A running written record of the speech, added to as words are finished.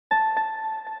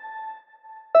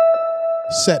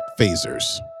Set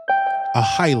Phasers, a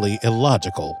highly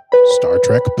illogical Star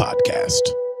Trek podcast.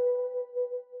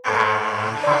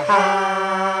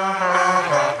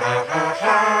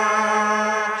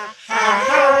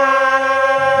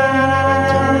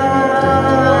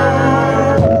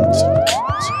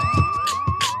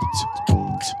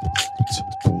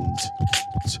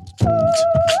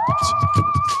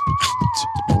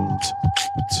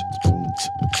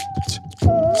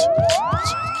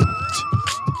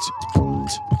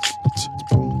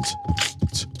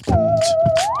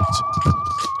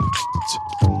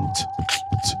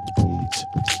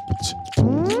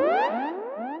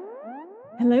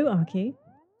 Hello, Archie.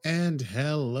 And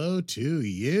hello to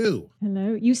you.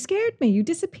 Hello. You scared me. You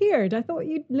disappeared. I thought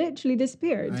you'd literally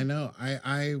disappeared. I know.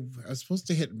 I was supposed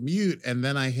to hit mute, and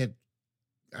then I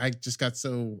just got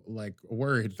so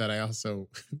worried that I also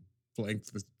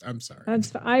blanked. I'm sorry.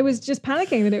 I was just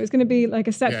panicking that it was going to be like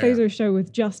a Set Phaser show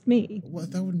with just me. Well,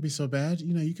 that wouldn't be so bad.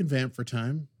 You know, you can vamp for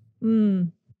time.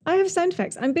 I have sound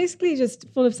effects. I'm basically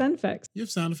just full of sound effects. You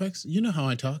have sound effects. You know how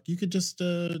I talk. You could just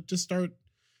start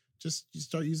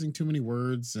using too many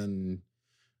words and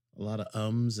a lot of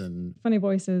ums and Funny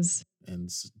voices.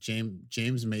 And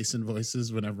James Mason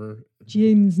voices whenever.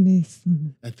 James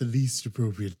Mason. At the least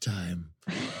appropriate time.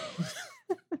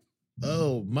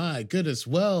 Oh my goodness.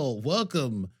 Well,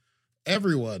 welcome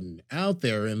everyone out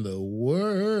there in the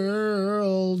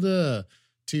world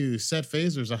to Set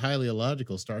Phasers, a highly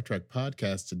illogical Star Trek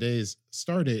podcast. Today's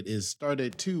stardate is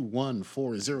stardate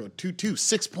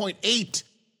 2140226.8.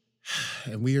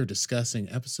 And we are discussing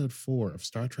episode 4 of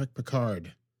Star Trek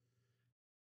Picard.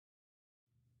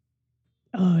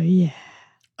 Oh, yeah.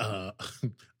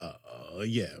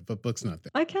 Yeah, but Book's not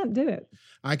there. I can't do it.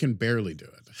 I can barely do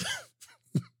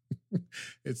it.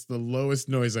 It's the lowest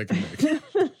noise I can make.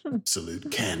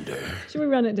 Absolute candor. Should we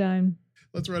run it down?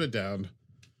 Let's run it down.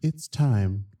 It's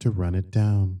time to run it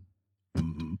down.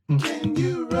 Can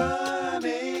you run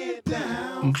it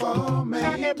down for me?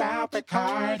 Talk about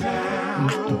Picard now.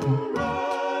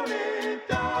 Run it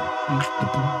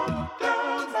down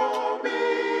for me.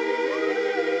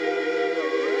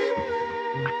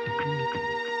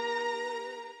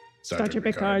 Star Trek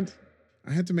Picard.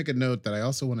 I had to make a note that I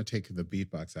also want to take the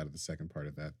beatbox out of the second part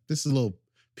of that. This is a little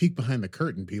peek behind the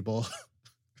curtain, people.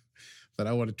 That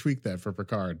I want to tweak that for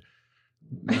Picard.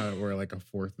 Now that we're like a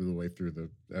fourth of the way through the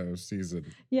season.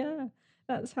 Yeah,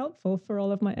 that's helpful for all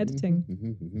of my editing.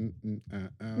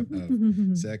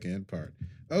 Second part.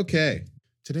 Okay.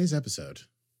 Today's episode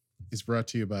is brought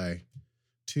to you by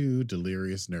two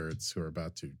delirious nerds who are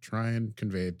about to try and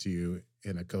convey it to you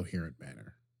in a coherent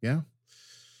manner. Yeah?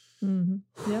 Mm-hmm.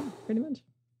 Yeah, pretty much.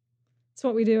 It's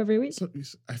what we do every week. So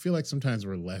I feel like sometimes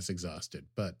we're less exhausted,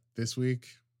 but this week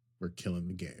we're killing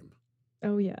the game.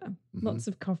 Oh, yeah. Lots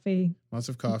of coffee. Lots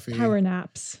of coffee. Power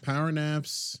naps.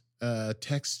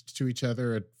 Text to each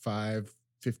other at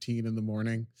 5:15 in the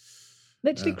morning.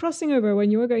 Literally crossing over when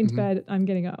you're going to bed, I'm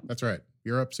getting up. That's right.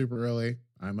 You're up super early.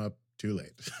 I'm up too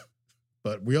late.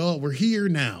 But we're here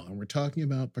now, and we're talking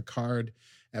about Picard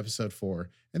episode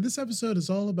 4. And this episode is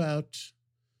all about,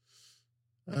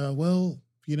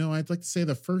 I'd like to say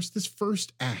this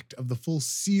first act of the full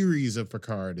series of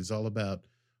Picard is all about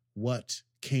what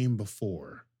came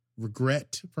before.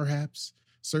 Regret, perhaps,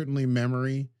 certainly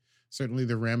memory, certainly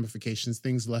the ramifications,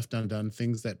 things left undone,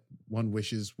 things that one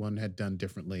wishes one had done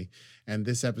differently. And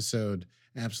this episode,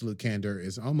 Absolute Candor,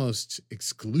 is almost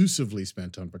exclusively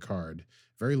spent on Picard,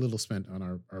 very little spent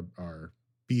on our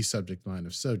B subject line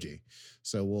of Soji.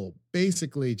 So we'll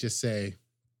basically just say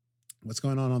what's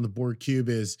going on the Borg cube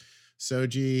is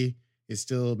Soji is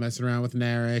still messing around with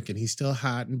Narek, and he's still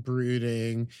hot and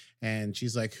brooding. And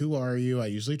she's like, "Who are you? I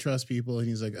usually trust people." And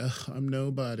he's like, "Ugh, I'm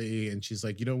nobody." And she's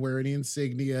like, "You don't wear any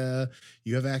insignia.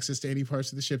 You have access to any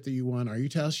parts of the ship that you want. Are you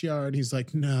Tal Shiar?" And he's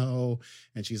like, "No."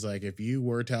 And she's like, "If you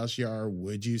were Tal Shiar,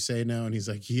 would you say no?" And he's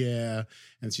like, "Yeah."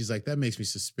 And she's like, "That makes me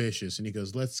suspicious." And he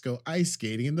goes, "Let's go ice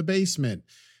skating in the basement."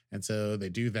 And so they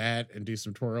do that and do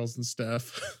some twirls and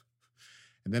stuff.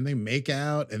 And then they make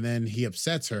out, and then he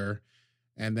upsets her.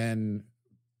 And then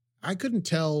I couldn't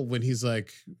tell when he's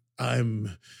like,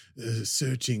 "I'm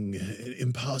searching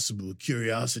impossible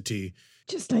curiosity."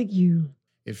 Just like you.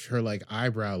 If her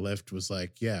eyebrow lift was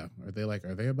yeah, are they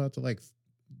about to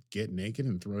get naked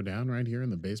and throw down right here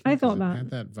in the basement? I thought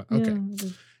that. Okay.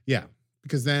 Yeah.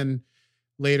 Because then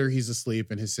later he's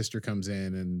asleep and his sister comes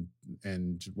in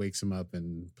and wakes him up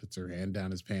and puts her hand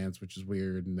down his pants, which is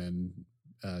weird. And then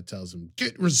tells him,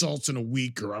 "Get results in a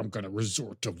week or I'm going to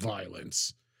resort to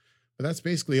violence." But that's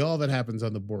basically all that happens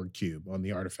on the Borg cube, on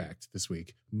the artifact this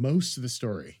week. Most of the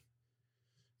story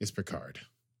is Picard.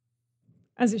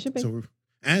 As it should be. So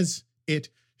as it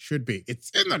should be.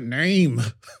 It's in the name.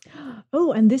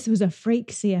 Oh, and this was a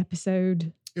Frakesy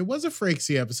episode. It was a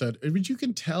Frakesy episode, but you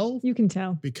can tell. You can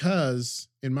tell. Because,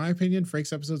 in my opinion,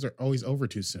 Frakes episodes are always over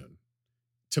too soon.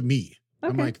 To me.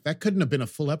 Okay. I'm like, that couldn't have been a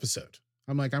full episode.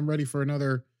 I'm like, I'm ready for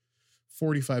another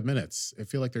 45 minutes. I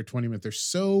feel like they're 20 minutes. They're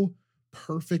so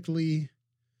perfectly,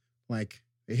 like,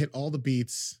 they hit all the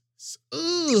beats.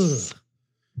 Ugh.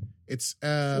 It's,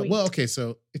 well, okay,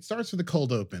 so it starts with a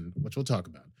cold open, which we'll talk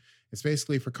about. It's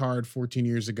basically Picard 14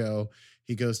 years ago.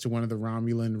 He goes to one of the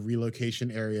Romulan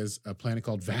relocation areas, a planet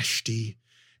called Vashti.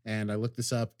 And I looked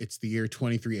this up. It's the year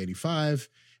 2385.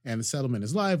 And the settlement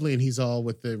is lively. And he's all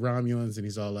with the Romulans. And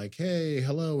he's all like, hey,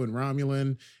 hello, in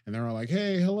Romulan. And they're all like,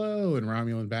 hey, hello. And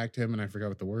Romulan back to him. And I forgot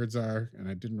what the words are. And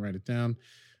I didn't write it down.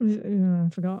 I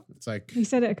forgot. It's like. He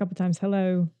said it a couple of times.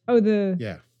 Hello. Oh, the.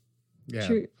 Yeah. Yeah.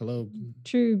 True, hello.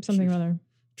 True something or other.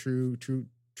 True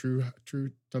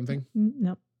something.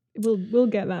 No. We'll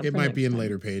get that. It might be in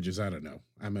later pages. I don't know.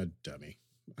 I'm a dummy.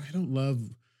 I don't love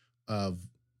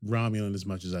Romulan as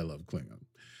much as I love Klingon.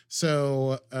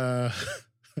 So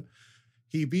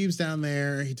he beams down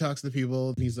there. He talks to the people.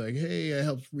 And he's like, hey, I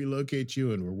helped relocate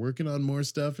you and we're working on more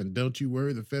stuff. And don't you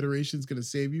worry, the Federation's going to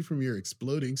save you from your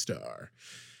exploding star.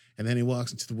 And then he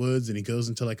walks into the woods and he goes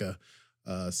into like a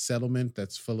settlement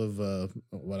that's full of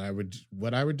what I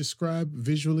would describe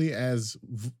visually as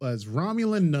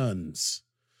Romulan nuns.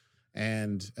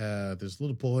 And there's a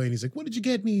little boy, and he's like, what did you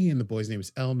get me? And the boy's name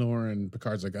is Elnor, and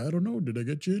Picard's like, I don't know, did I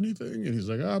get you anything? And he's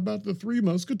like, how about the Three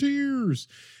Musketeers?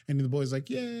 And the boy's like,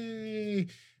 yay.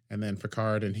 And then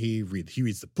Picard and he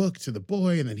reads the book to the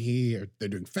boy, and then they're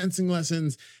doing fencing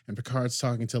lessons, and Picard's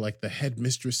talking to like the head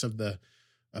mistress of the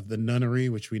nunnery,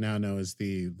 which we now know is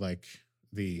the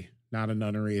not a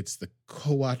nunnery, it's the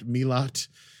Koat Milat,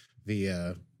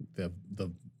 the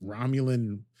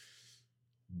Romulan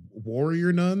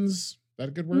warrior nuns. Is that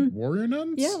a good word? Warrior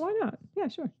nuns? Yeah, why not? Yeah,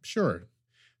 sure. Sure.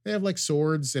 They have like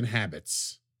swords and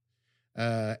habits.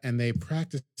 And they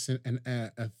practice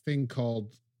a thing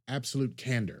called absolute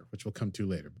candor, which we'll come to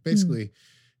later. But basically,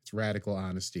 it's radical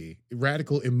honesty,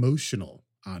 radical emotional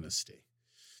honesty.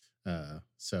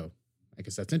 So I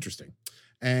guess that's interesting.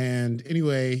 And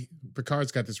anyway,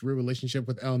 Picard's got this real relationship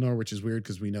with Elnor, which is weird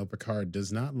because we know Picard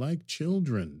does not like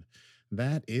children.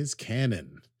 That is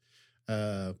canon.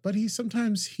 But he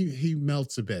sometimes he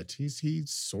melts a bit. He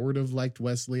sort of liked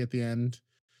Wesley at the end,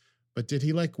 but did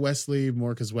he like Wesley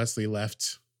more because Wesley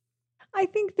left? I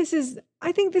think this is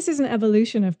an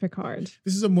evolution of Picard.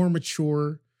 This is a more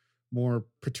mature, more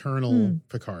paternal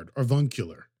Picard,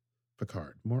 avuncular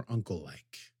Picard, more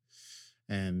uncle-like,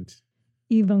 and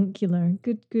avuncular.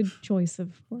 Good choice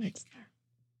of words there.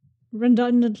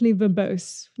 Redundantly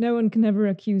verbose. No one can ever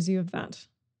accuse you of that.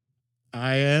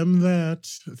 I am that.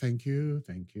 Thank you.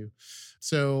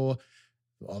 So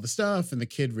all the stuff, and the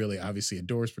kid really obviously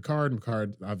adores Picard, and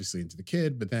Picard obviously into the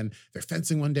kid, but then they're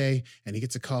fencing one day, and he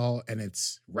gets a call, and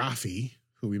it's Rafi,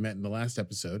 who we met in the last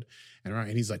episode, and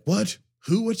he's like, what?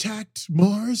 Who attacked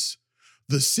Mars?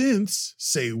 The synths?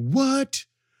 Say what?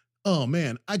 Oh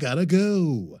man, I gotta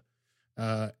go.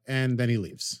 And then he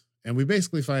leaves. And we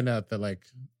basically find out that like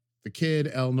the kid,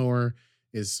 Elnor,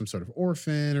 is some sort of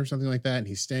orphan or something like that, and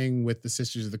he's staying with the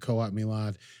Sisters of the Koat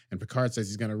Milad, and Picard says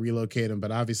he's going to relocate him,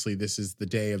 but obviously this is the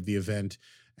day of the event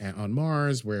on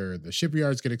Mars where the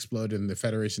shipyards get exploded and the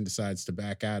Federation decides to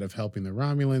back out of helping the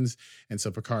Romulans, and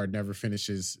so Picard never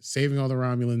finishes saving all the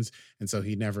Romulans, and so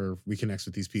he never reconnects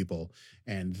with these people,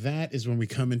 and that is when we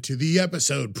come into the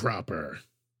episode proper.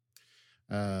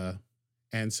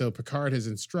 And so Picard has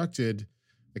instructed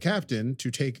the captain to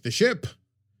take the ship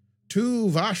to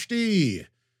Vashti.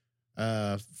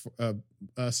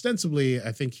 Ostensibly,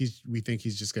 we think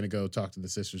he's just going to go talk to the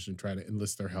sisters and try to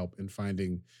enlist their help in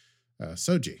finding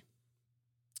Soji.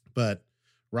 But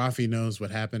Rafi knows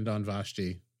what happened on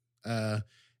Vashti,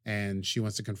 and she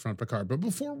wants to confront Picard. But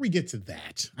before we get to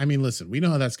that, I mean, listen, we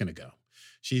know how that's going to go.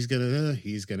 She's gonna,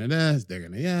 he's gonna, they're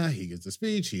gonna, he gets the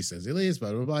speech, he says he leaves,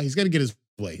 blah, blah, blah. He's gonna get his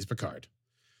way. He's Picard.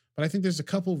 But I think there's a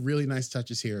couple really nice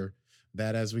touches here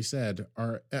that, as we said,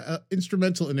 are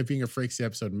instrumental in it being a Frakesy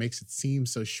episode, makes it seem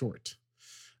so short.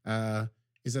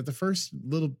 Is that the first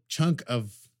little chunk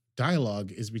of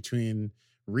dialogue is between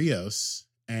Rios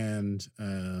and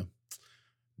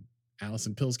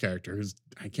Alison Pill's character, who's,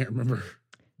 I can't remember,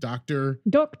 Dr.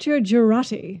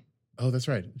 Girati. Oh, that's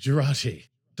right. Girati.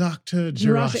 Dr.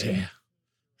 Girati.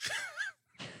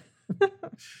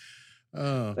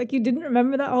 Oh. Like you didn't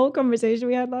remember that whole conversation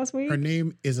we had last week? Her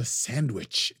name is a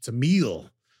sandwich. It's a meal.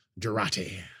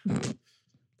 Girati. It's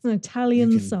an Italian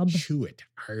you can sub. Chew it.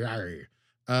 Girati.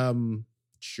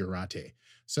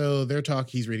 So they're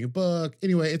talking, he's reading a book.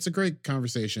 Anyway, it's a great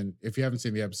conversation. If you haven't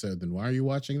seen the episode, then why are you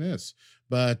watching this?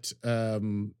 But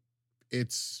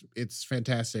it's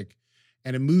fantastic.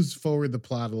 And it moves forward the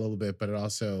plot a little bit, but it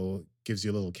also gives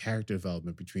you a little character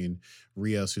development between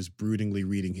Rios, who's broodingly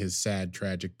reading his sad,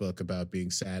 tragic book about being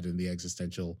sad in the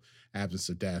existential absence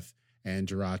of death, and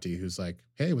Jurati, who's like,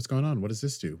 hey, what's going on? What does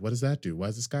this do? What does that do? Why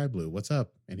is the sky blue? What's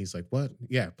up? And he's like, what?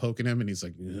 Yeah, poking him. And he's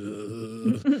like,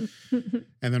 ugh.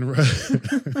 And then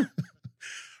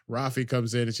Rafi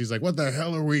comes in and she's like, what the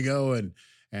hell are we going?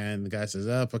 And the guy says,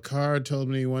 Picard told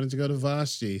me he wanted to go to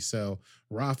Vashti. So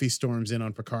Rafi storms in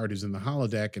on Picard, who's in the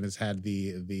holodeck and has had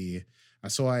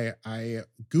so I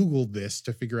Googled this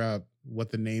to figure out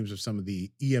what the names of some of the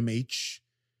EMH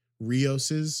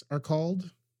Rioses are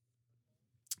called.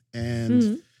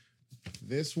 And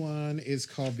this one is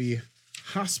called the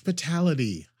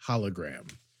Hospitality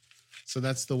Hologram. So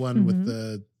that's the one with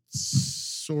the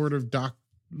sort of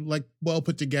well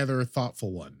put together,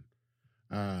 thoughtful one.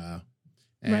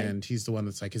 And he's the one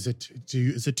that's like, is it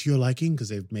to your liking? Because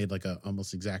they've made like a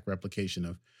almost exact replication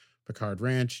of Picard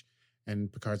Ranch. And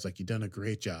Picard's like, you've done a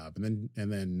great job. And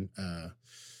then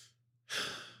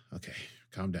okay,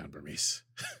 calm down, Burmese.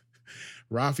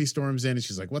 Rafi storms in and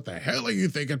she's like, what the hell are you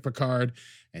thinking, Picard?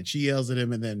 And she yells at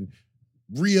him, and then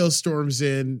Rio storms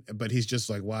in, but he's just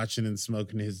like watching and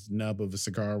smoking his nub of a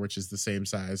cigar, which is the same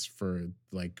size for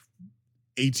like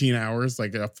 18 hours,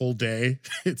 like a full day.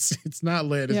 It's not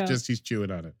lit. It's just he's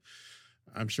chewing on it.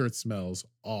 I'm sure it smells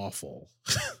awful.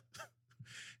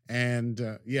 And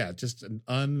just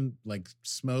an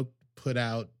smoked, put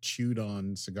out, chewed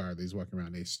on cigar that he's walking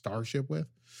around a starship with.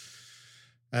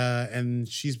 And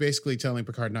she's basically telling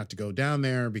Picard not to go down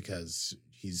there because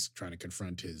he's trying to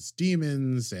confront his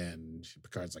demons. And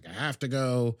Picard's like, I have to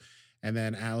go. And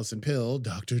then Alison Pill,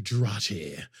 Dr.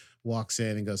 Jurati, walks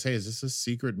in and goes, hey, is this a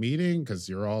secret meeting? Because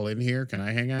you're all in here. Can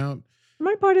I hang out? Am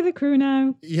I part of the crew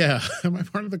now? Yeah. Am I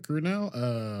part of the crew now?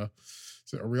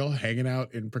 So are we all hanging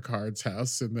out in Picard's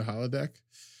house in the holodeck?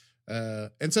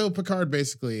 And so Picard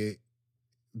basically,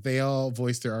 they all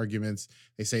voice their arguments.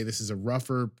 They say this is a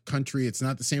rougher country. It's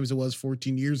not the same as it was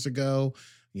 14 years ago.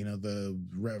 You know,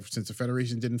 since the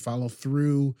Federation didn't follow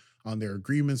through on their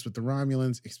agreements with the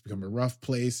Romulans, it's become a rough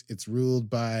place. It's ruled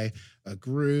by a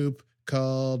group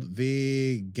called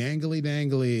the Gangly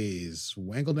Danglies,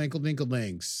 Wangle Dankle Dinkle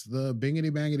Dinks, the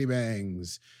Bingity Bangity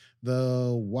Bangs,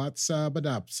 the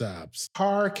Watsabadopsops,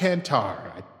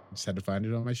 Candor. I just had to find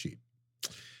it on my sheet.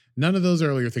 None of those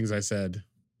earlier things I said.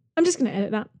 I'm just going to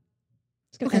edit that.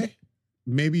 Okay.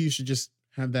 Maybe you should just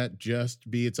have that just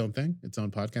be its own thing, its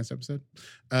own podcast episode.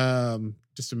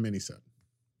 Just a mini-sode.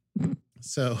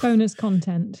 So bonus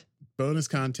content.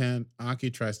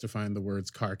 Aki tries to find the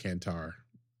words Candor,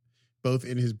 both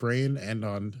in his brain and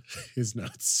on his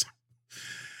notes.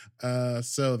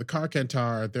 So the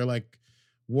Candor, they're like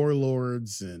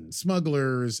warlords and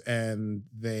smugglers, and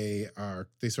they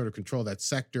sort of control that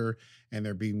sector, and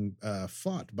they're being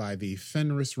fought by the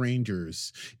Fenris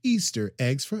Rangers. Easter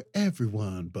eggs for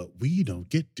everyone, but we don't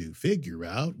get to figure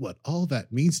out what all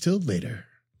that means till later.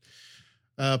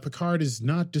 Picard is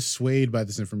not dissuaded by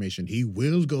this information. He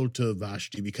will go to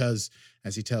Vashti because,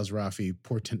 as he tells Rafi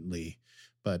portently,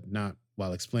 but not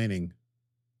while explaining,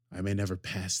 I may never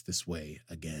pass this way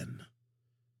again.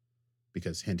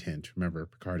 Because, hint, hint, remember,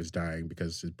 Picard is dying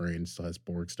because his brain still has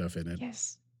Borg stuff in it.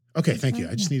 Yes. Okay, thank you.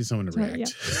 I just needed someone to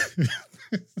react.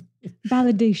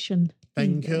 Validation.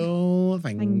 Thank you.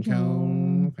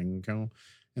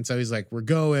 And so he's like, we're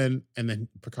going. And then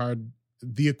Picard,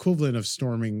 the equivalent of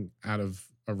storming out of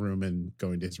a room and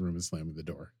going to his room and slamming the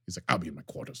door. He's like, I'll be in my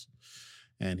quarters.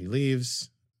 And he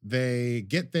leaves. They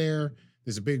get there.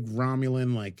 There's a big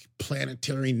Romulan, like,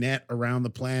 planetary net around the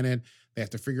planet. They have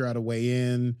to figure out a way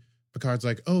in. Picard's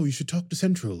like, oh, you should talk to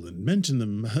Central and mention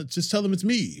them. Just tell them it's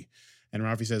me. And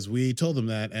Rafi says, we told them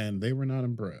that, and they were not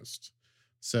impressed.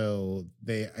 So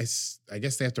I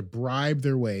guess they have to bribe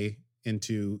their way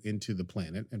into the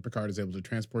planet, and Picard is able to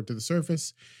transport to the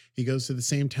surface. He goes to the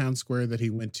same town square that he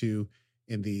went to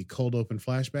in the cold open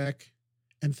flashback,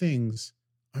 and things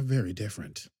are very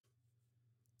different.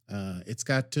 It's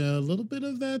got a little bit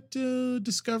of that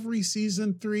Discovery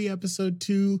Season 3, Episode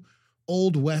 2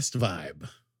 Old West vibe.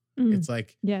 It's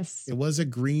like, yes, it was a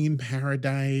green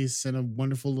paradise and a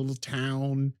wonderful little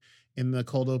town in the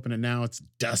cold open, and now it's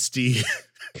dusty.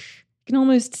 You can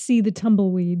almost see the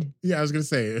tumbleweed. Yeah, I was going to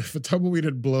say, if a tumbleweed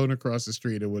had blown across the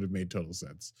street, it would have made total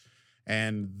sense.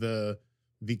 And the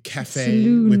cafe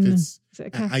saloon. with its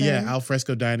cafe?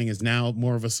 alfresco dining is now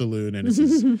more of a saloon, and it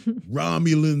says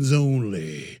Romulans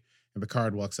only. And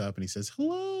Picard walks up and he says,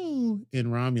 hello,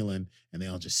 in Romulan, and they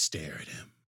all just stare at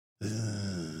him.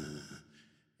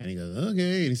 And he goes,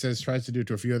 okay. And he tries to do it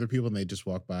to a few other people, and they just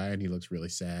walk by, and he looks really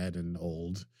sad and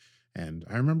old. And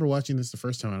I remember watching this the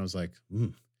first time, and I was like,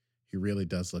 he really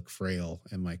does look frail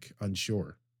and like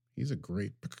unsure. He's a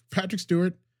great Patrick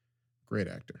Stewart, great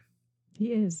actor.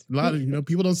 He is. A lot of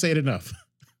people don't say it enough.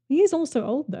 He is also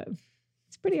old though.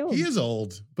 He's pretty old. He is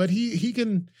old, but he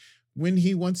can, when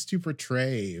he wants to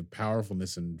portray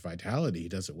powerfulness and vitality, he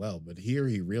does it well. But here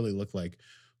he really looked like,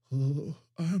 oh,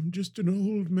 I'm just an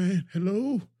old man.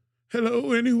 Hello,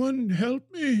 anyone help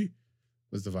me?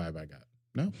 Was the vibe I got.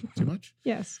 No, too much.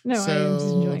 Yes. No, I am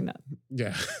just enjoying that.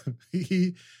 Yeah,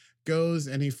 he goes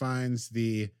and he finds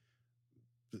I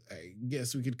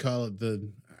guess we could call it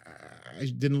I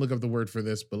didn't look up the word for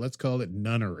this, but let's call it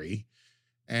nunnery.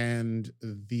 And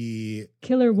the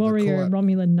Killer warrior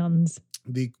Romulan nuns.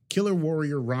 The killer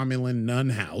warrior Romulan nun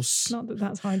house. Not that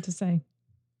that's hard to say.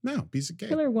 No, piece of cake.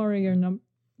 Killer warrior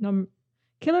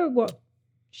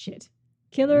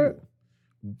Killer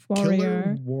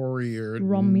warrior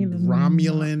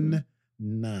Romulan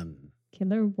nun.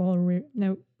 Killer warrior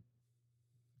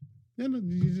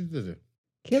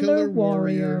Killer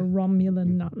warrior Romulan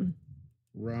nun.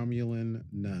 Romulan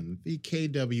nun. The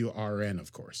KWRN,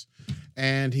 of course.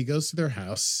 And he goes to their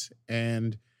house,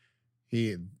 and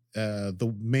he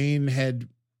the main head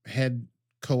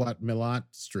Coat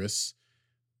Milastress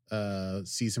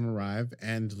sees him arrive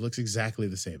and looks exactly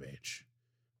the same age,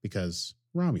 because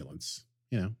Romulans,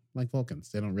 like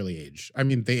Vulcans, they don't really age. I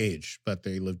mean, they age, but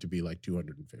they live to be like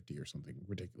 250 or something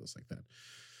ridiculous like that.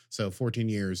 So 14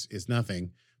 years is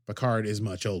nothing. Picard is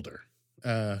much older.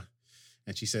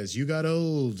 And she says, you got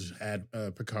old,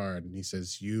 Picard. And he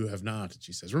says, you have not. And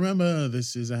she says, remember,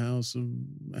 this is a house of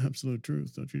absolute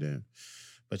truth. Don't you dare.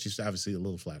 But she's obviously a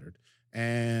little flattered.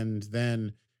 And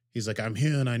then he's like, I'm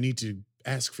here and I need to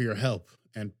ask for your help.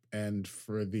 And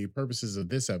for the purposes of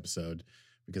this episode,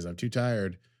 because I'm too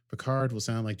tired, Picard will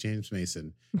sound like James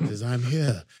Mason. He says, I'm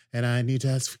here and I need to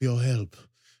ask for your help.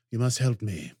 You must help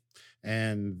me.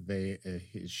 And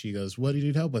she goes, what do you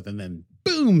need help with? And then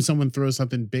boom, someone throws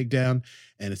something big down,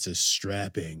 and it's a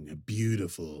strapping,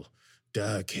 beautiful,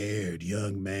 dark-haired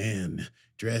young man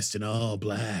dressed in all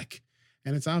black.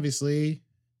 And it's obviously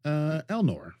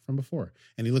Elnor from before.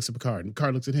 And he looks at Picard, and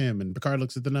Picard looks at him, and Picard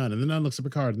looks at the nun, and the nun looks at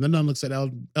Picard, and the nun looks at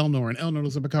Elnor, and Elnor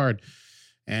looks at Picard.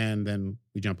 And then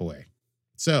we jump away.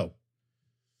 So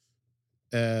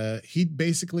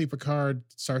Picard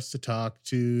starts to talk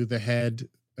to the head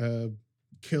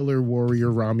killer warrior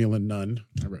Romulan nun.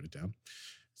 I wrote it down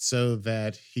so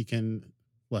that he can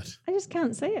what? I just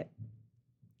can't say it.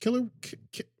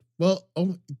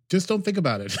 Just don't think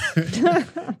about it.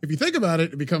 If you think about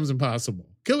it, it becomes impossible.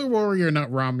 Killer warrior,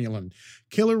 not Romulan.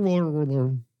 Killer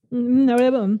warrior.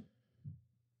 No.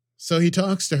 So he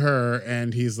talks to her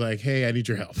and he's like, hey, I need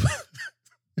your help.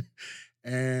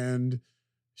 And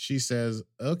she says,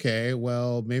 okay,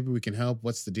 well, maybe we can help.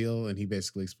 What's the deal? And he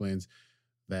basically explains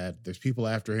that there's people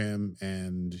after him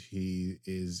and he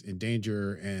is in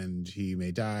danger and he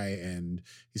may die, and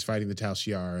he's fighting the Tal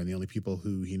Shiar, and the only people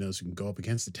who he knows who can go up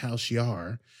against the Tal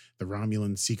Shiar, the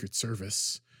Romulan Secret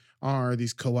Service, are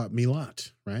these Coat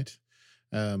Milat, right?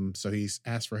 So he's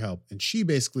asked for help, and she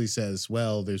basically says,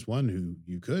 well, there's one who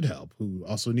you could help, who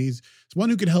also needs, it's one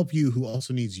who could help you, who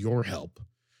also needs your help,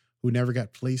 who never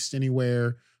got placed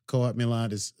anywhere. Coat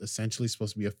Milat is essentially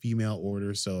supposed to be a female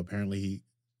order, so apparently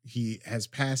he has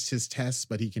passed his tests,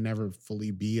 but he can never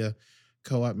fully be a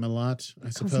Coat Milat,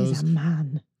 I suppose. Because he's a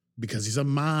man. Because he's a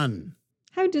man.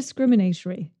 How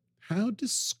discriminatory. How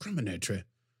discriminatory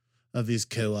of these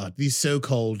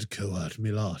so-called Coat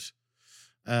Milat.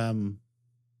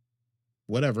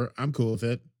 Whatever, I'm cool with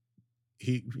it.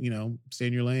 Stay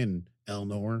in your lane,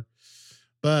 Elnor.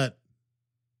 But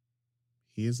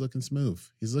he is looking smooth.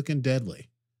 He's looking deadly.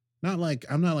 I'm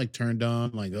not like turned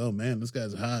on, like, oh man, this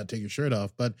guy's hot, take your shirt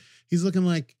off. But he's looking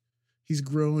like he's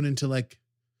grown into like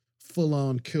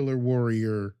full-on killer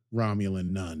warrior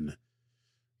Romulan nun.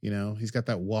 He's got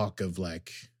that walk of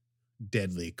like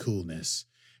deadly coolness.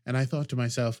 And I thought to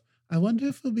myself, I wonder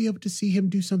if we'll be able to see him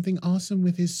do something awesome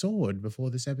with his sword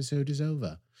before this episode is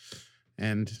over.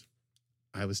 And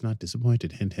I was not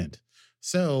disappointed, hint, hint.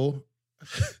 So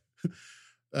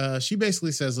she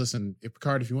basically says, listen,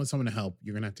 Picard, if you want someone to help,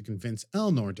 you're going to have to convince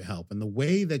Elnor to help. And the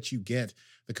way that you get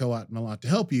the Coat Milat to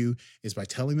help you is by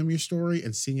telling them your story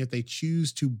and seeing if they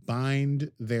choose to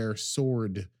bind their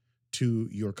sword to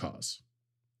your cause.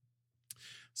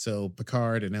 So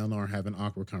Picard and Elnor have an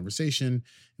awkward conversation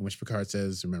in which Picard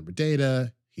says, remember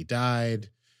Data, he died,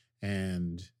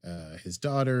 and his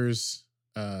daughters,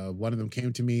 one of them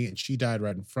came to me and she died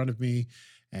right in front of me.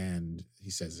 And he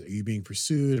says, are you being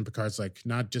pursued? And Picard's like,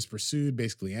 not just pursued,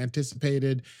 basically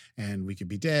anticipated, and we could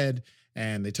be dead.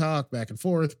 And they talk back and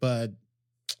forth, but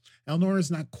Elnor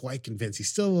is not quite convinced. He's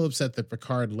still a little upset that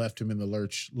Picard left him in the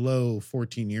lurch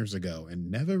 14 years ago and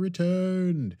never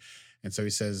returned. And so he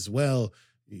says, well,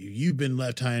 you've been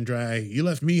left high and dry. You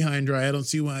left me high and dry. I don't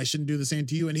see why I shouldn't do the same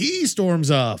to you. And he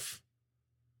storms off.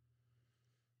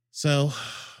 So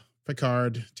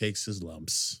Picard takes his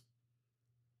lumps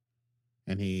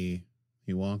and he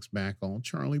walks back all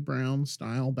Charlie Brown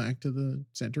style back to the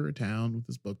center of town with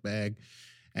his book bag.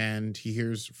 And he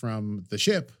hears from the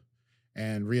ship,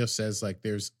 and Rios says, like,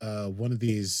 there's one of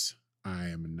these, I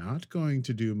am not going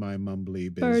to do my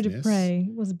mumbly business. Bird of prey.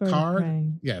 It was a bird of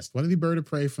prey. Yes, one of the bird of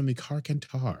prey from the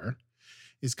Candor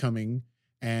is coming,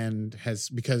 and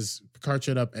because Picard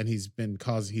showed up and he's been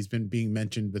being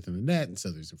mentioned within the net, and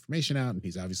so there's information out, and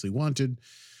he's obviously wanted.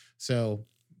 So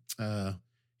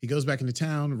he goes back into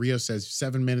town. Rios says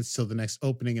 7 minutes till the next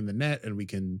opening in the net, and we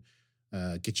can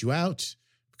get you out.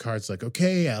 Picard's like,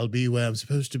 okay, I'll be where I'm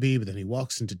supposed to be. But then he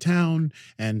walks into town,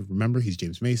 and remember, he's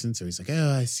James Mason. So he's like,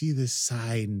 oh, I see this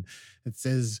sign that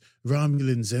says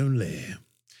Romulans only.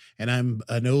 And I'm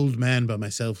an old man by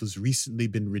myself who's recently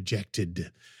been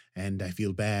rejected. And I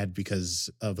feel bad because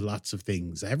of lots of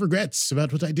things. I have regrets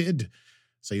about what I did.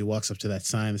 So he walks up to that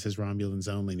sign that says Romulans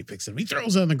only, and he picks it up. He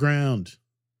throws it on the ground.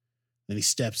 Then he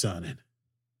steps on it.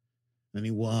 Then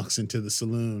he walks into the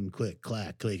saloon, click,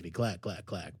 clack, clickety, clack, clack,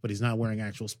 clack. But he's not wearing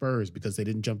actual spurs because they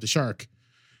didn't jump the shark.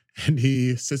 And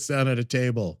he sits down at a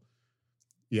table.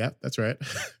 Yep, that's right.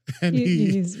 And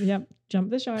jump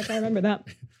the shark. I remember that.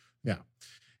 Yeah.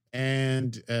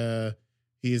 And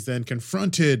he is then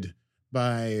confronted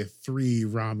by 3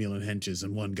 Romulan henches,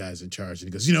 and one guy's in charge. And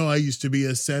he goes, I used to be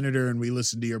a senator, and we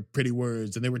listened to your pretty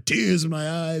words, and there were tears in my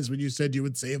eyes when you said you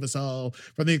would save us all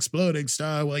from the exploding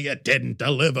star. Well, you didn't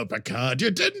deliver, Picard. You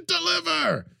didn't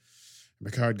deliver. And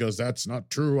Picard goes, that's not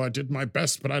true. I did my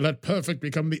best, but I let perfect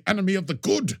become the enemy of the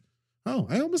good. Oh,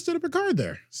 I almost did a Picard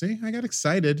there. See, I got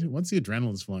excited. Once the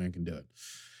adrenaline's flowing, I can do it.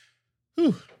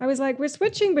 Whew. I was like, we're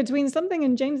switching between something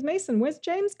and James Mason. Where's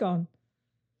James gone?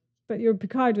 But your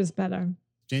Picard was better.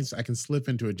 James, I can slip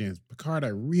into a James. Picard, I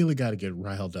really got to get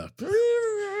riled up.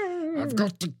 I've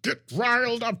got to get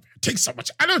riled up. It takes so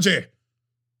much energy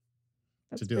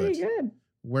That's to do pretty it. good.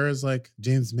 Whereas, like,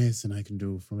 James Mason, I can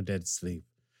do from a dead sleep.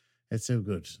 It's so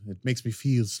good. It makes me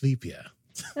feel sleepier.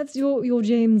 That's your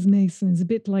James Mason is a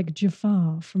bit like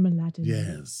Jafar from Aladdin.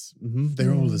 Yes. Mm-hmm.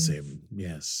 They're all the same.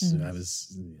 Yes. I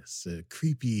was a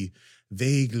creepy,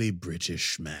 vaguely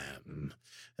British man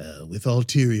with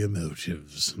ulterior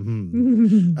motives. They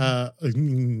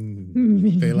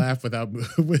laugh without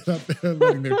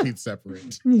letting their teeth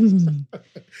separate.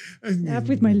 Laugh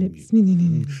with my lips. Well,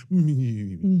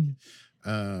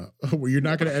 you're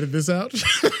not going to edit this out?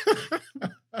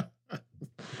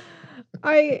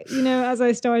 As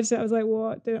I started, I was like,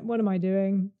 what am I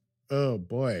doing? Oh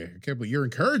boy, I can't believe you're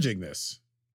encouraging this.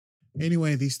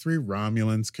 Anyway, these 3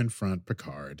 Romulans confront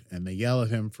Picard, and they yell at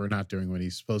him for not doing what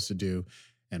he's supposed to do.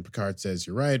 And Picard says,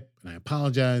 you're right, and I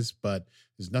apologize, but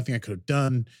there's nothing I could have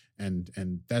done, and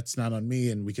that's not on me,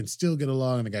 and we can still get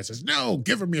along. And the guy says, no,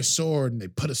 give him your sword. And they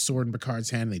put a sword in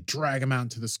Picard's hand, and they drag him out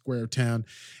into the square of town.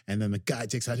 And then the guy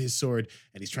takes out his sword,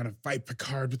 and he's trying to fight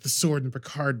Picard with the sword, and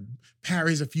Picard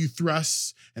parries a few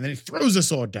thrusts, and then he throws the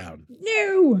sword down.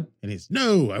 No! And he's,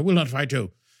 no, I will not fight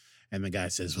you. And the guy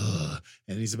says, ugh,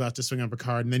 and he's about to swing on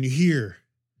Picard, and then you hear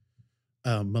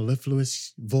a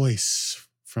mellifluous voice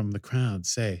from the crowd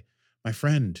say, my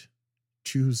friend,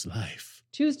 choose life.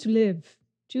 Choose to live.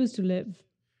 Choose to live.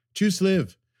 Choose to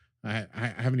live. I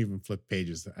haven't even flipped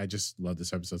pages. I just love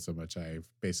this episode so much. I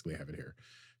basically have it here.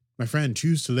 My friend,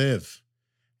 choose to live.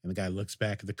 And the guy looks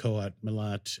back at the Coat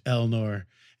Malat, Elnor,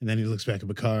 and then he looks back at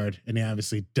Picard, and he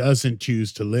obviously doesn't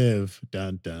choose to live.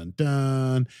 Dun, dun,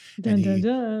 dun. Dun, and dun, he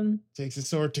dun. takes his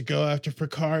sword to go after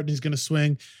Picard, and he's going to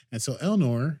swing. And so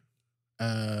Elnor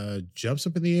jumps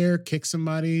up in the air, kicks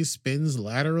somebody, spins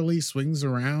laterally, swings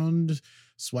around,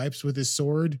 swipes with his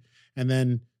sword, and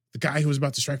then the guy who was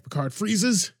about to strike Picard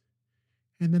freezes,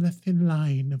 and then a thin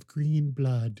line of green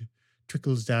blood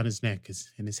trickles down his neck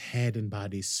and his head and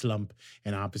body slump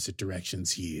in opposite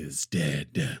directions. He is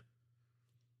dead.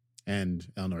 And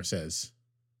Elnor says,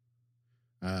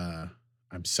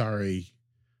 I'm sorry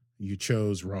you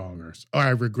chose wrong, or I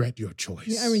regret your choice.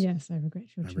 Yes, I regret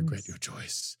your choice. I regret your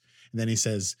choice. And then he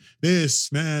says,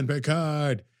 this man,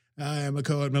 Picard, I am a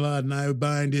Coat Malad, and I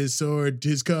bind his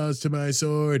cause to my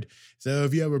sword. So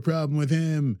if you have a problem with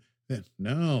him, then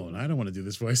no, I don't want to do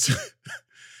this voice.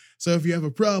 So if you have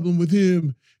a problem with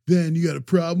him, then you got a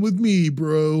problem with me,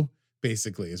 bro.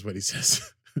 Basically is what he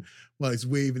says. while he's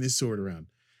waving his sword around.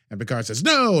 And Picard says,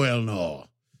 "No, Elnor."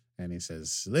 And he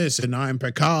says, "Listen, I'm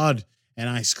Picard, and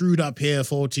I screwed up here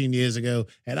 14 years ago,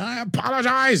 and I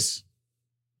apologize."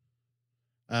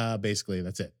 Basically,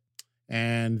 that's it.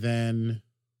 And then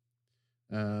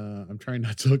I'm trying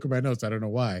not to look at my notes. I don't know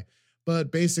why.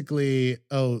 But basically,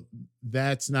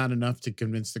 that's not enough to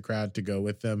convince the crowd to go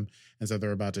with them. And so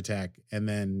they're about to attack. And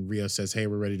then Rio says, "Hey,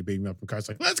 we're ready to beam up." And Picard's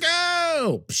like, "Let's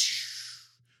go!"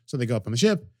 So they go up on the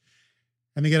ship.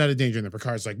 And they get out of danger. And the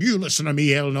Picard's like, "You listen to me,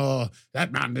 Elnor.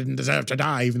 That man didn't deserve to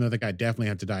die," even though the guy definitely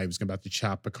had to die. He was about to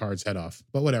chop Picard's head off.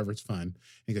 But whatever, it's fine. And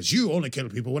he goes, "You only kill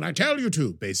people when I tell you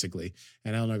to," basically.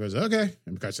 And Elnor goes, "Okay."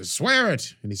 And Picard says, "Swear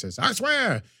it." And he says, "I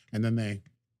swear." And then they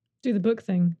do the book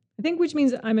thing. I think, which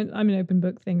means I'm an open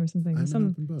book thing or something.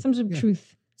 Some sort of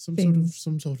truth.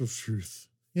 Some sort of truth.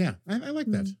 Yeah, I like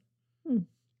that.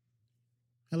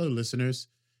 Hello, listeners.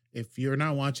 If you're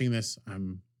not watching this,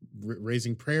 I'm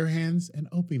raising prayer hands and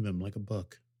opening them like a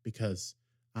book because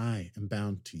I am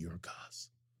bound to your cause.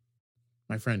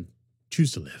 My friend,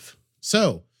 choose to live.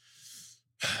 So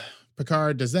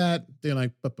Picard does that. They're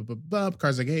like,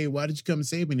 Picard's like, "Hey, why did you come and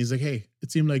save me?" And he's like, "Hey,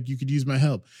 it seemed like you could use my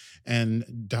help."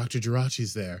 And Dr.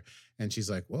 Jirachi's there. And she's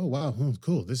like, "Whoa, wow,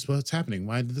 cool. This is what's happening.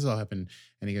 Why did this all happen?"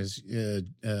 And he goes,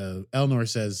 Elnor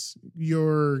says,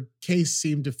 "Your case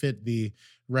seemed to fit the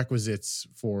requisites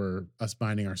for us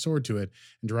binding our sword to it."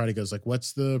 And Jirachi goes like,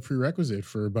 "What's the prerequisite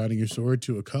for binding your sword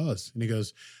to a cause?" And he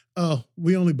goes, "Oh,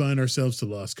 we only bind ourselves to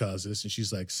lost causes." And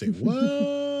she's like, "Say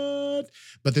what?"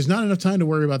 But there's not enough time to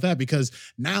worry about that because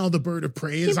now the bird of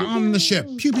prey is on the ship.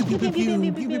 Pew, pew, pew, pew, pew,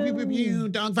 pew, pew, pew, pew, pew,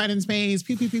 dogfight in space.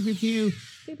 Pew, pew, pew, pew, pew.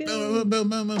 Boom, boom,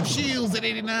 boom, boom. Shields at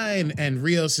 89. And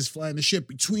Rios is flying the ship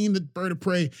between the bird of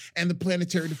prey and the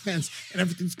planetary defense. And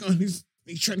everything's going. He's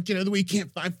trying to get out of the way. He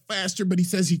can't fly faster, but he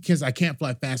says I can't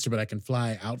fly faster, but I can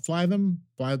outfly them,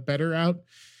 fly better out.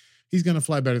 He's going to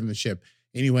fly better than the ship.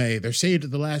 Anyway, they're saved at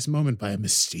the last moment by a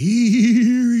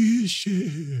mysterious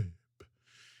ship.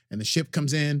 And the ship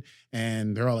comes in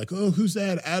and they're all like, "Oh, who's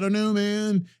that? I don't know, man."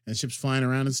 And the ship's flying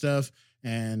around and stuff.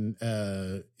 And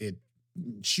it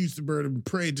shoots the bird of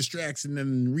prey, distracts, and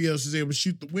then Rios is able to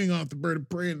shoot the wing off the bird of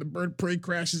prey, and the bird of prey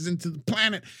crashes into the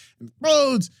planet and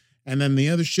explodes. And then the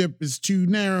other ship is too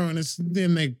narrow, and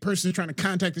then the person is trying to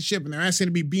contact the ship, and they're asking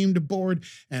to be beamed aboard.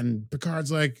 And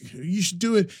Picard's like, "You should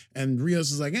do it." And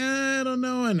Rios is like, "I don't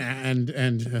know." And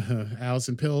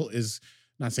Alison Pill is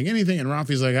not saying anything, and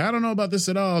Rafi's like, "I don't know about this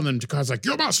at all." And then Picard's like,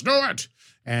 "You must do it."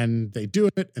 And they do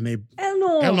it, and they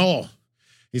Elnor.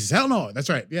 He says, "Elnor." That's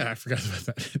right. Yeah, I forgot about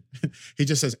that. He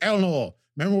just says, "Elnor.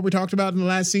 Remember what we talked about in the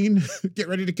last scene? Get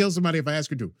ready to kill somebody if I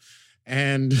ask you to."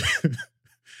 And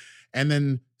and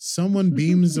then someone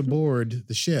beams aboard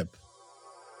the ship.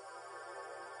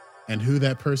 And who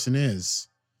that person is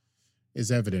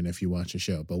evident if you watch the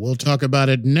show. But we'll talk about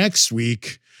it next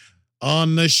week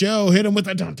on the show. Hit him with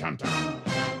a dum-dum-dum.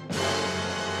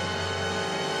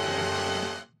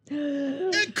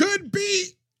 It could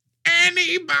be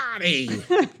anybody.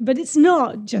 But it's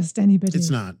not just anybody. It's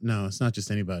not. No, it's not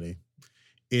just anybody.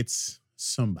 It's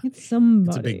somebody. It's somebody.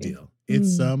 It's a big deal.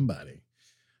 It's somebody.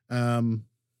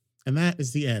 And that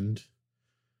is the end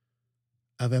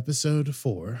of episode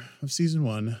 4 of season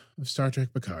 1 of Star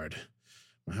Trek Picard.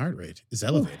 My heart rate is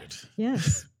elevated.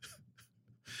 Yes.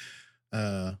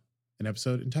 An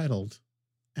episode entitled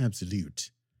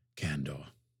Absolute Candor.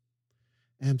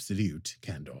 Absolute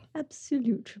Candor.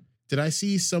 Absolute. Did I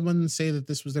see someone say that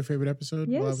this was their favorite episode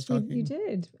while I was Yes, talking? you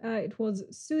did. It was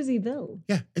Susieville.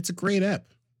 Yeah, it's a great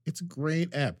ep. It's a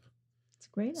great ep. It's a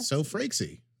great episode. So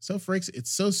Frakesy. So Frakesy. It's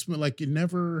so like you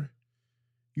never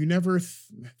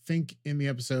think in the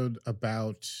episode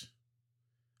about,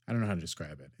 I don't know how to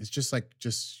describe it. It's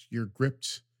just you're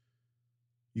gripped.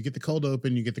 You get the cold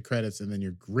open, you get the credits, and then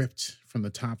you're gripped from the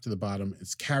top to the bottom.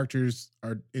 Its characters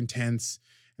are intense,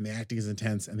 and the acting is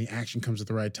intense, and the action comes at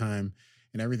the right time,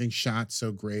 and everything's shot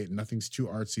so great. And nothing's too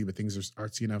artsy, but things are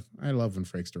artsy enough. I love when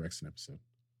Frakes directs an episode.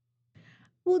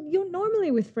 Well, you're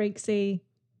normally with Frakesy.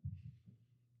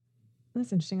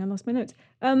 That's interesting. I lost my notes.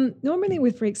 Normally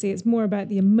with Frakesy, it's more about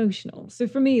the emotional. So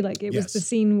for me, like it was the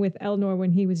scene with Elnor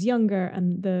when he was younger,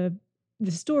 and the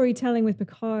storytelling with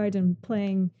Picard and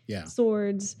playing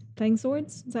swords. Playing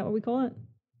swords? Is that what we call it?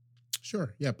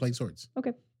 Sure. Yeah, playing swords.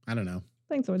 Okay. I don't know.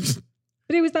 Playing swords.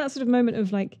 But it was that sort of moment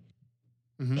of like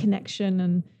connection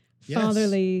and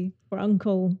fatherly or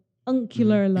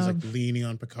uncular love. He's like leaning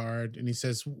on Picard, and he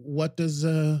says, What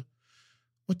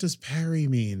does parry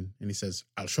mean?" And he says,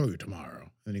 "I'll show you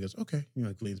tomorrow." And he goes, "Okay." He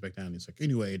like leans back down. He's like,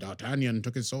 "Anyway, D'Artagnan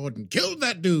took his sword and killed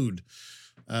that dude."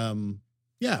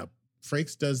 Yeah,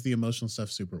 Frakes does the emotional stuff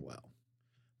super well.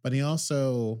 But he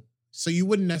also So you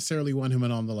wouldn't necessarily want him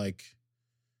in on the like.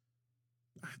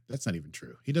 That's not even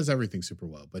true. He does everything super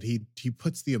well, but he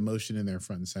puts the emotion in there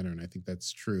front and center, and I think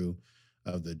that's true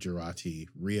of the Jurati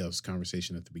Rios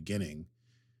conversation at the beginning.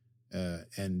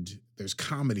 And there's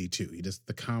comedy too. He does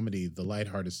the comedy, the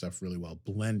lighthearted stuff really well,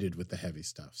 blended with the heavy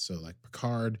stuff. So like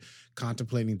Picard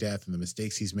contemplating death and the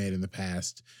mistakes he's made in the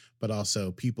past, but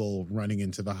also people running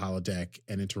into the holodeck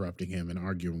and interrupting him and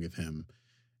arguing with him.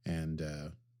 And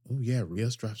oh yeah,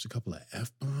 Rios drops a couple of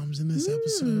F-bombs in this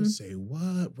episode. Say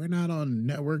what? We're not on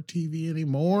network TV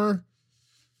anymore.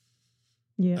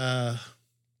 Yeah.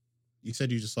 You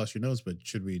said you just lost your nose, but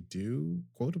should we do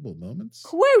quotable moments?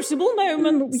 Quotable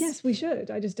moments. Yes, we should.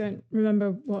 I just don't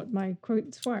remember what my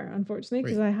quotes were, unfortunately,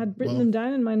 because I had written them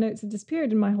down and my notes had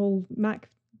disappeared in my whole Mac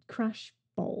crash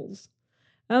balls.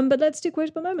 But let's do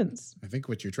quotable moments. I think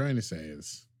what you're trying to say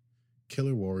is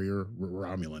Killer Warrior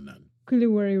Romulan Nun. Killer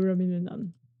Warrior Romulan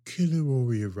Nun. Killer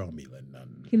Warrior Romulan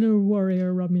Nun. Killer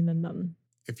Warrior Romulan Nun.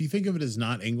 If you think of it as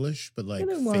not English, but like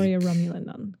Killer Warrior Romulan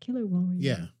Nun. Killer Warrior.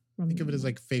 Yeah. Think of it as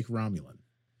like fake Romulan.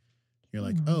 You're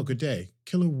like, oh, good day.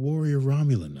 Killer Warrior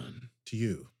Romulan Nun to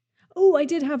you. Oh,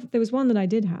 there was one that I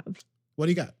did have. What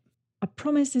do you got? A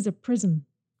promise is a prison.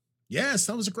 Yes,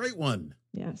 that was a great one.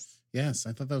 Yes. Yes,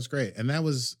 I thought that was great. And that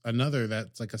was another,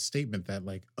 that's like a statement that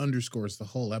like underscores the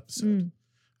whole episode.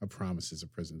 A promise is a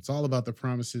prison. It's all about the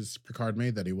promises Picard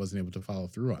made that he wasn't able to follow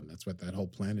through on. That's what that whole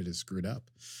planet is screwed up.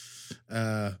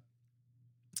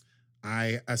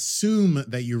 I assume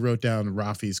that you wrote down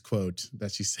Rafi's quote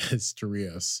that she says to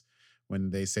Rios when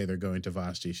they say they're going to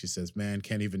Vashti. She says, man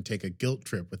can't even take a guilt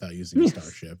trip without using a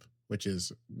starship, which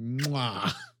is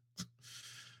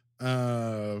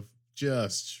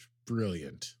just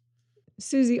brilliant.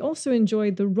 Susie also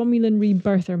enjoyed the Romulan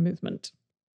rebirther movement.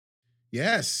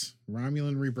 Yes,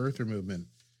 Romulan rebirther movement,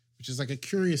 which is like a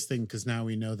curious thing because now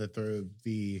we know that they're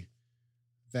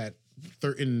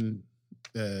in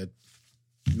the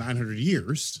 900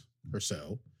 years or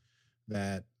so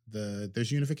that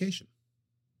there's unification.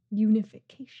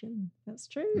 That's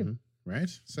true. Right?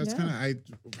 So it's kind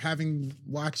of, having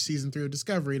watched season 3 of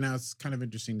Discovery, now it's kind of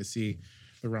interesting to see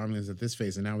the Romulans at this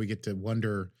phase. And now we get to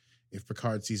wonder if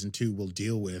Picard season 2 will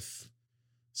deal with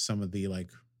some of the like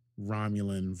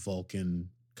Romulan Vulcan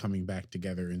coming back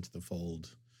together into the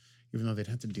fold, even though they'd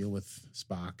have to deal with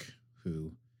Spock,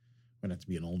 who would have to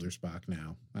be an older Spock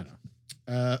now. I don't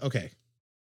know. Okay.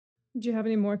 Do you have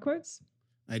any more quotes?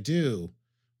 I do,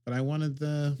 but I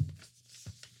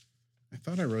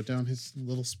thought I wrote down his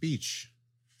little speech.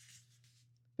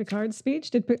 Picard's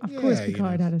speech? Of course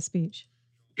Picard had a speech.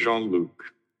 Jean-Luc,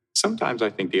 sometimes I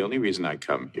think the only reason I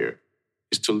come here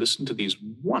is to listen to these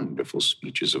wonderful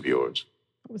speeches of yours.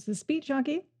 What was the speech,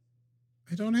 Aki?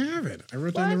 I don't have it. I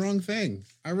wrote down the wrong thing.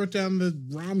 I wrote down the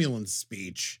Romulan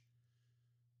speech.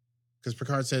 Because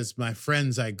Picard says, my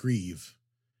friends I grieve.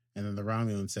 And then the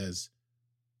Romulan says,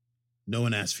 no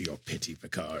one asked for your pity,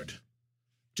 Picard.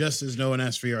 Just as no one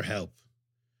asked for your help.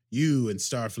 You and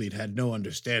Starfleet had no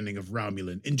understanding of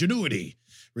Romulan ingenuity,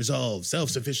 resolve,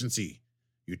 self-sufficiency.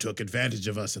 You took advantage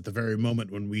of us at the very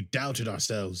moment when we doubted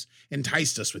ourselves,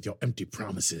 enticed us with your empty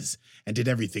promises, and did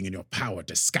everything in your power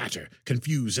to scatter,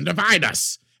 confuse, and divide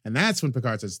us. And that's when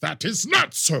Picard says, that is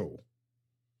not so.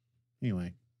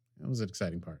 Anyway, that was an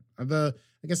exciting part. I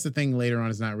guess the thing later on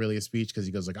is not really a speech because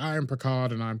he goes like, I'm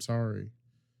Picard and I'm sorry.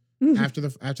 After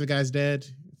the guy's dead,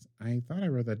 I thought I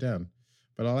wrote that down.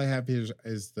 But all I have here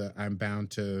is the I'm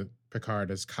bound to Picard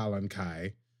as Kalan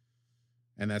Kai.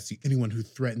 And that's anyone who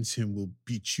threatens him will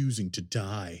be choosing to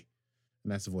die.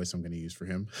 And that's the voice I'm going to use for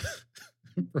him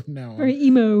from now on. Very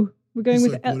emo. We're going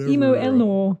with like, emo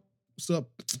Elnor. What's up?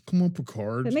 Come on,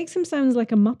 Picard. It makes him sound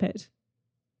like a Muppet.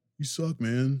 You suck,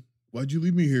 man. Why'd you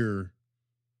leave me here?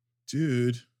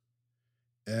 Dude.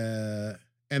 And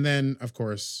then, of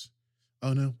course,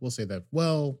 oh no, we'll say that.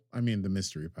 Well, I mean, the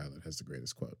mystery pilot has the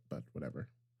greatest quote, but whatever.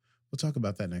 We'll talk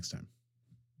about that next time.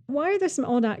 Why are there some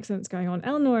odd accents going on?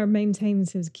 Elnor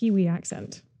maintains his Kiwi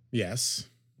accent. Yes.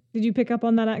 Did you pick up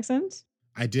on that accent?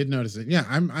 I did notice it. Yeah,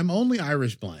 I'm only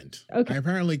Irish blind. Okay. I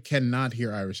apparently cannot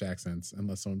hear Irish accents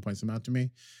unless someone points them out to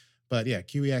me. But yeah,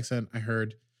 Kiwi accent I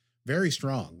heard very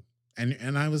strong.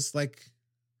 And I was like,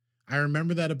 I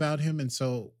remember that about him. And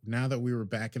so now that we were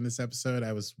back in this episode,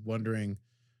 I was wondering,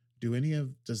 do any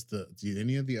of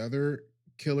the other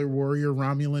Killer Warrior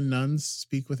Romulan nuns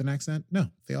speak with an accent? No,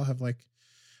 they all have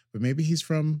but maybe he's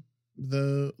from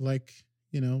the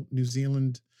New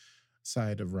Zealand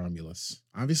side of Romulus.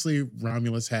 Obviously,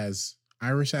 Romulus has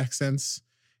Irish accents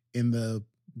in the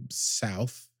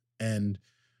South and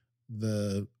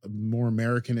the more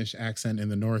Americanish accent in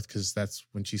the North, because that's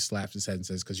when she slaps his head and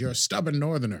says, because you're a stubborn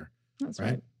Northerner. That's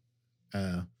right.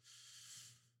 I'm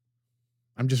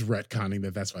just retconning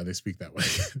that. That's why they speak that way.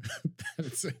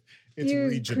 it's you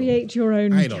regional. Create your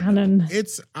own canon.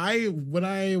 When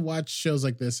I watch shows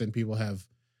like this and people have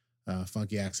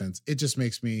funky accents, it just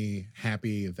makes me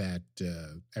happy that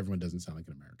everyone doesn't sound like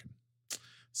an American.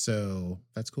 So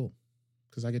that's cool.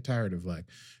 Because I get tired of like,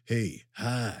 hey,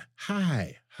 hi.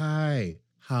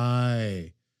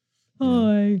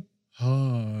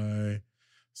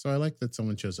 So I like that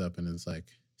someone shows up and is like,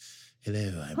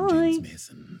 hello, I'm James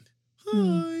Mason.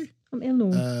 Hi. I'm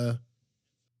Eleanor.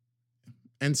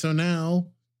 And so now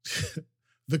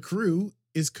the crew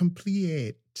is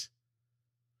complete.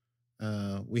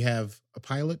 We have a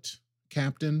pilot,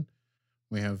 captain.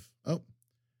 We have,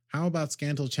 how about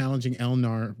Scantle challenging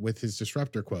Elnar with his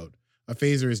disruptor quote? A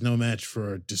phaser is no match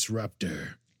for a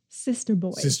disruptor. Sister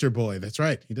boy. That's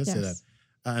right. He does say that.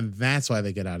 And that's why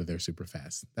they get out of there super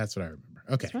fast. That's what I remember.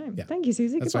 Okay. That's right. Yeah. Thank you,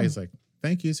 Susie. That's why he's like,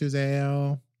 thank you,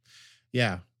 Suzel.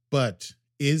 Yeah. But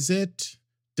is it?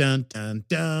 Dun, dun,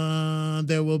 dun.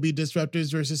 There will be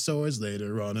disruptors versus swords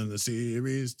later on in the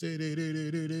series.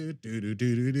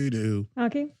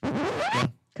 Okay. Yeah.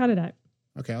 Cut it out.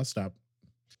 Okay, I'll stop.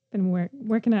 Been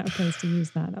working out a place to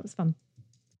use that. That was fun.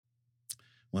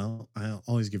 Well, I'll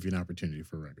always give you an opportunity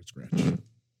for a record scratch.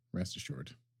 Rest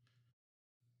assured.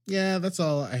 Yeah, that's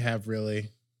all I have,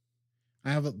 really.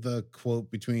 I have the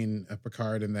quote between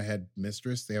Picard and the head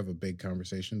mistress. They have a big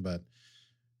conversation, but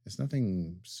there's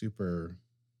nothing super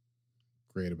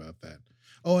great about that.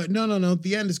 Oh, no.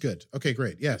 The end is good. Okay,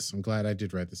 great. Yes, I'm glad I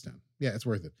did write this down. Yeah, it's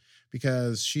worth it.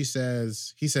 Because he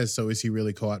says, so is he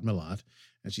really Coat Milat?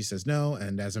 And she says, no,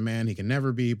 and as a man, he can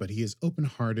never be, but he is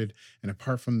open-hearted, and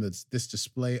apart from this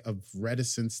display of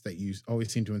reticence that you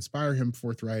always seem to inspire him,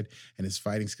 forthright, and his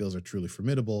fighting skills are truly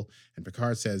formidable. And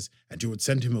Picard says, and you would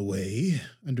send him away?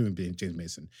 I'm doing James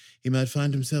Mason. He might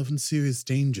find himself in serious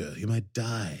danger. He might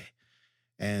die.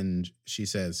 And she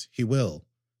says, he will,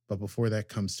 but before that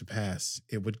comes to pass,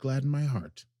 it would gladden my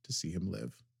heart to see him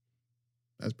live.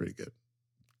 That's pretty good.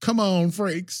 Come on,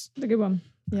 freaks. That's a good one.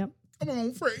 Yep. Come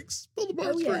on, freaks. Pull the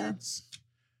bar, freaks.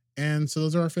 And so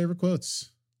those are our favorite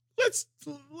quotes. Let's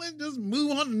just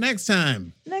move on to next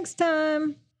time. Next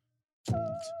time.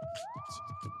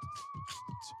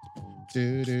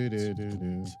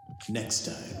 Next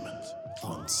time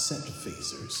on Set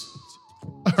Phasers.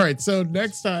 All right, so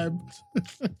next time,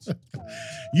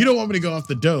 you don't want me to go off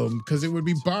the dome because it would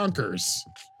be bonkers.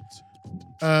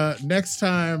 Next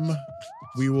time,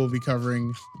 we will be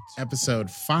covering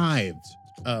episode 5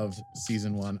 of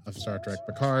season 1 of Star Trek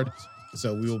Picard.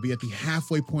 So we will be at the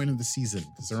halfway point of the season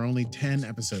because there are only 10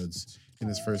 episodes in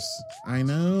this first. I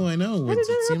know.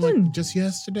 It seemed like just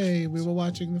yesterday we were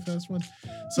watching the first one.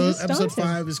 So episode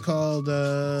 5 is called,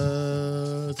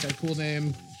 it's got a cool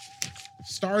name,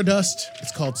 Stardust.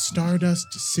 It's called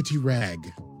Stardust City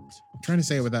Rag. I'm trying to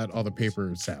say it without all the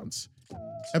paper sounds.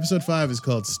 Episode 5 is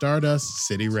called Stardust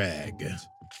City Rag.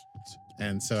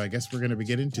 And so I guess we're going to be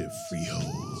getting into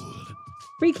Freehold.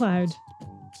 Free Cloud,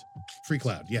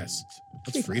 yes.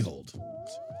 What's Freehold?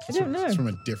 I don't know. It's from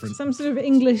a different... Some sort of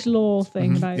English law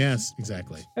thing about... Yes,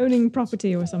 exactly. Owning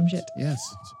property or some shit. Yes.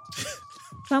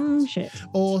 Some shit.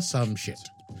 Or some shit.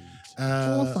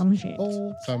 Or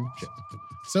some shit.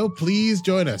 So please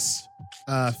join us.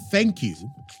 Thank you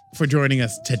for joining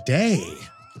us today.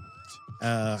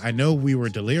 I know we were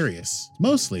delirious,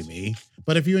 mostly me,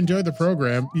 but if you enjoyed the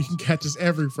program, you can catch us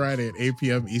every Friday at 8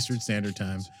 p.m. Eastern Standard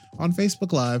Time on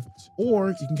Facebook Live, or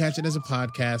you can catch it as a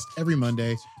podcast every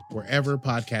Monday, wherever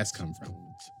podcasts come from.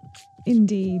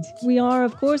 Indeed. We are,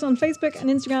 of course, on Facebook and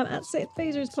Instagram at Set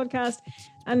Phasers Podcast,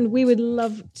 and we would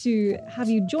love to have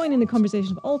you join in the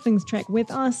conversation of all things Trek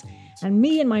with us. And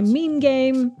me and my meme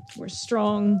game, we're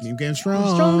strong. Meme game strong.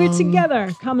 We're stronger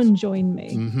together. Come and join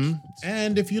me. Mm-hmm.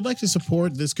 And if you'd like to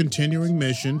support this continuing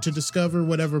mission to discover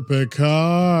whatever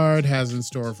Picard has in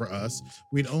store for us,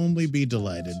 we'd only be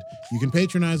delighted. You can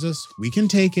patronize us. We can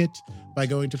take it by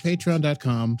going to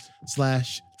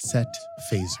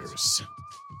patreon.com/setphasers.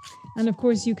 And of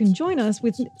course, you can join us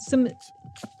with some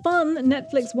fun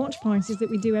Netflix watch parties that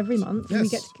we do every month.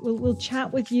 Yes. We'll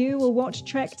chat with you. We'll watch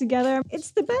Trek together.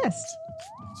 It's the best.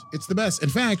 It's the best. In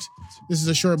fact, this is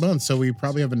a short month, so we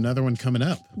probably have another one coming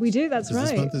up. We do, that's right.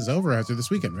 This month is over after this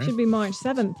weekend, right? Should be March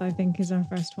 7th, I think, is our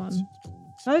first one.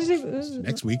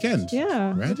 Next weekend.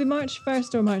 Yeah. Right? It'll be March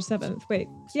 1st or March 7th. Wait.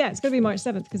 Yeah, it's going to be March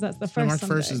 7th because that's the first March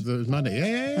Sunday. 1st is the Monday.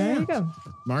 Yeah. There you go.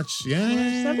 March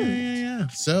 7th. Yeah.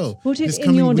 So, put it this in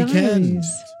coming your weekend, diaries.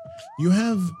 you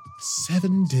have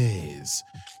 7 days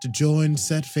to join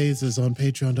Set Phases on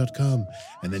patreon.com.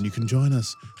 And then you can join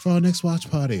us for our next watch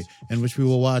party, in which we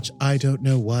will watch I don't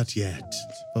know what yet,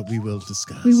 but we will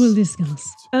discuss. We will discuss.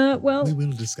 We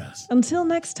will discuss. Until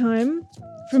next time,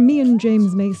 from me and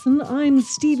James Mason, I'm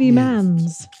Stevie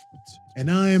Manns. And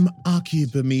I'm Aki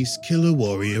Bamis, Killer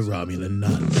Warrior Romulan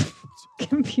Nun.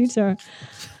 Computer.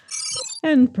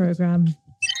 End program.